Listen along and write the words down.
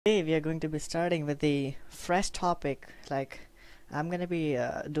Today we are going to be starting with the fresh topic. I'm going to be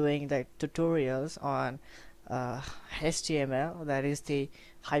doing the tutorials on HTML, that is the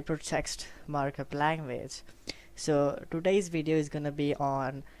hypertext markup language. So today's video is going to be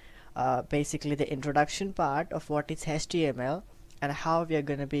on basically the introduction part of what is HTML and how we are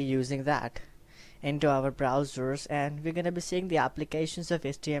going to be using that into our browsers, and we're going to be seeing the applications of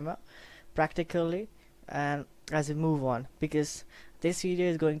HTML practically and as we move on, because this video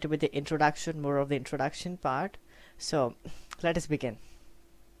is going to be the introduction, more of the introduction part. So let us begin.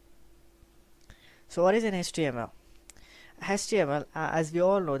 So what is an HTML? HTML, as we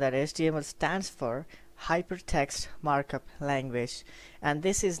all know, that HTML stands for hypertext markup language, and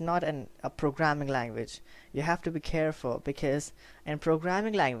this is not a programming language. You have to be careful, because in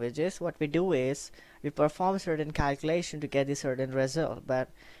programming languages what we do is we perform certain calculation to get a certain result, but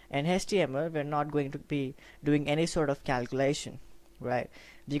in HTML we're not going to be doing any sort of calculation, right?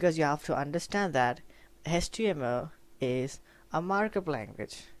 Because you have to understand that HTML is a markup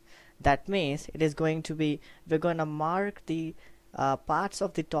language. That means it is going to be, we're going to mark the parts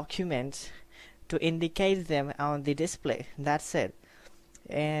of the documents to indicate them on the display. That's it.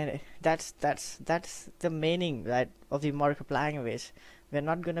 And that's the meaning, right, of the markup language. We're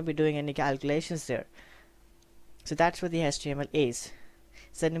not going to be doing any calculations there. So that's what the HTML is.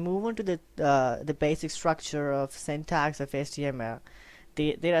 So then move on to the basic structure of syntax of HTML.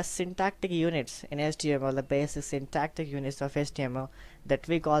 There are syntactic units in HTML, the basic syntactic units of HTML, that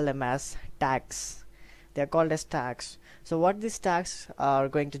we call them as tags. They are called as tags. So what these tags are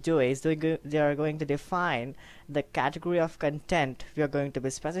going to do is they are going to define the category of content we are going to be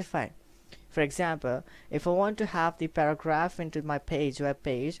specifying. For example, if I want to have the paragraph into my web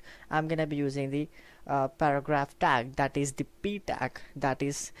page, I'm going to be using the paragraph tag, that is the P tag, that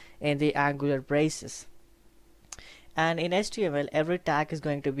is in the angular braces. And in HTML, every tag is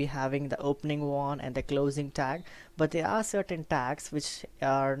going to be having the opening one and the closing tag, but there are certain tags which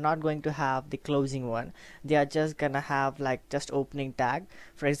are not going to have the closing one. They are just gonna have just opening tag.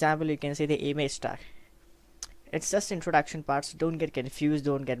 For example, you can say the image tag. It's just introduction part, so don't get confused,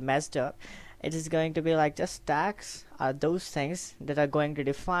 don't get messed up. It is going to be just tags are those things that are going to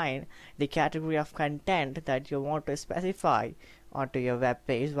define the category of content that you want to specify onto your web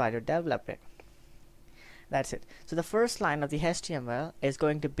page while you're developing. That's it. So the first line of the HTML is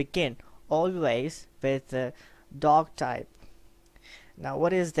going to begin always with the dog type. Now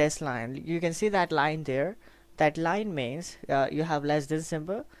what is this line? You can see that line there. That line means you have less than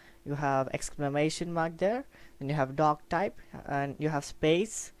symbol, you have exclamation mark there, then you have dog type, and you have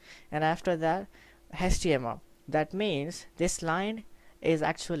space, and after that HTML. That means this line is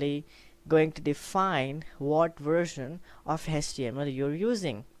actually going to define what version of HTML you're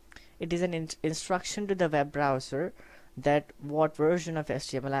using. It is an instruction to the web browser that what version of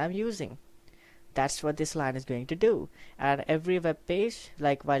HTML I am using. That's what this line is going to do. And every web page,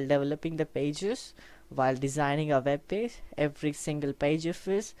 while developing the pages, while designing a web page, every single page of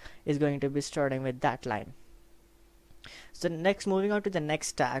this is going to be starting with that line. So next, moving on to the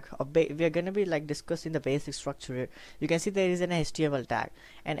next tag, we are going to be discussing the basic structure here. You can see there is an HTML tag,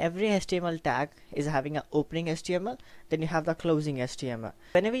 and every HTML tag is having an opening HTML, then you have the closing HTML.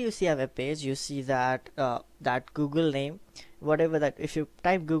 Whenever you see a web page, you see that that Google name, whatever that, if you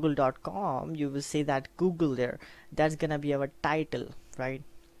type google.com, you will see that Google there. That's gonna be our title, right?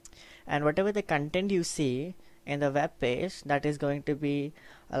 And whatever the content you see in the web page, that is going to be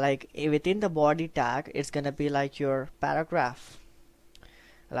within the body tag, it's gonna be your paragraph.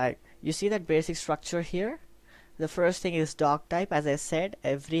 You see that basic structure here. The first thing is dog type. As I said,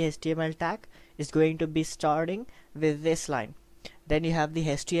 every HTML tag is going to be starting with this line. Then you have the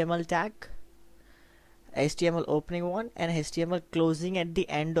HTML tag, HTML opening one, and HTML closing at the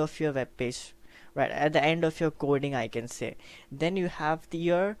end of your web page, right at the end of your coding, I can say. Then you have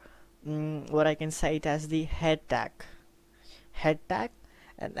your what I can say it as the head tag,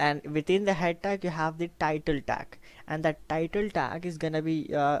 and within the head tag you have the title tag, and that title tag is gonna be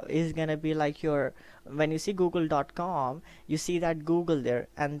your, when you see google.com, you see that Google there,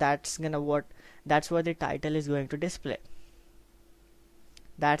 and that's what the title is going to display.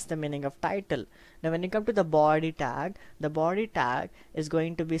 That's the meaning of title. Now when you come to the body tag, the body tag is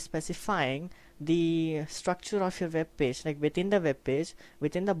going to be specifying the structure of your web page, within the web page,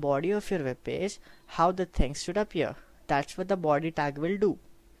 within the body of your web page, how the things should appear. That's what the body tag will do,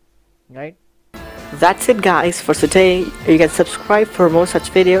 right? That's it guys for today. You can subscribe for more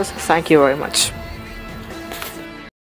such videos. Thank you very much.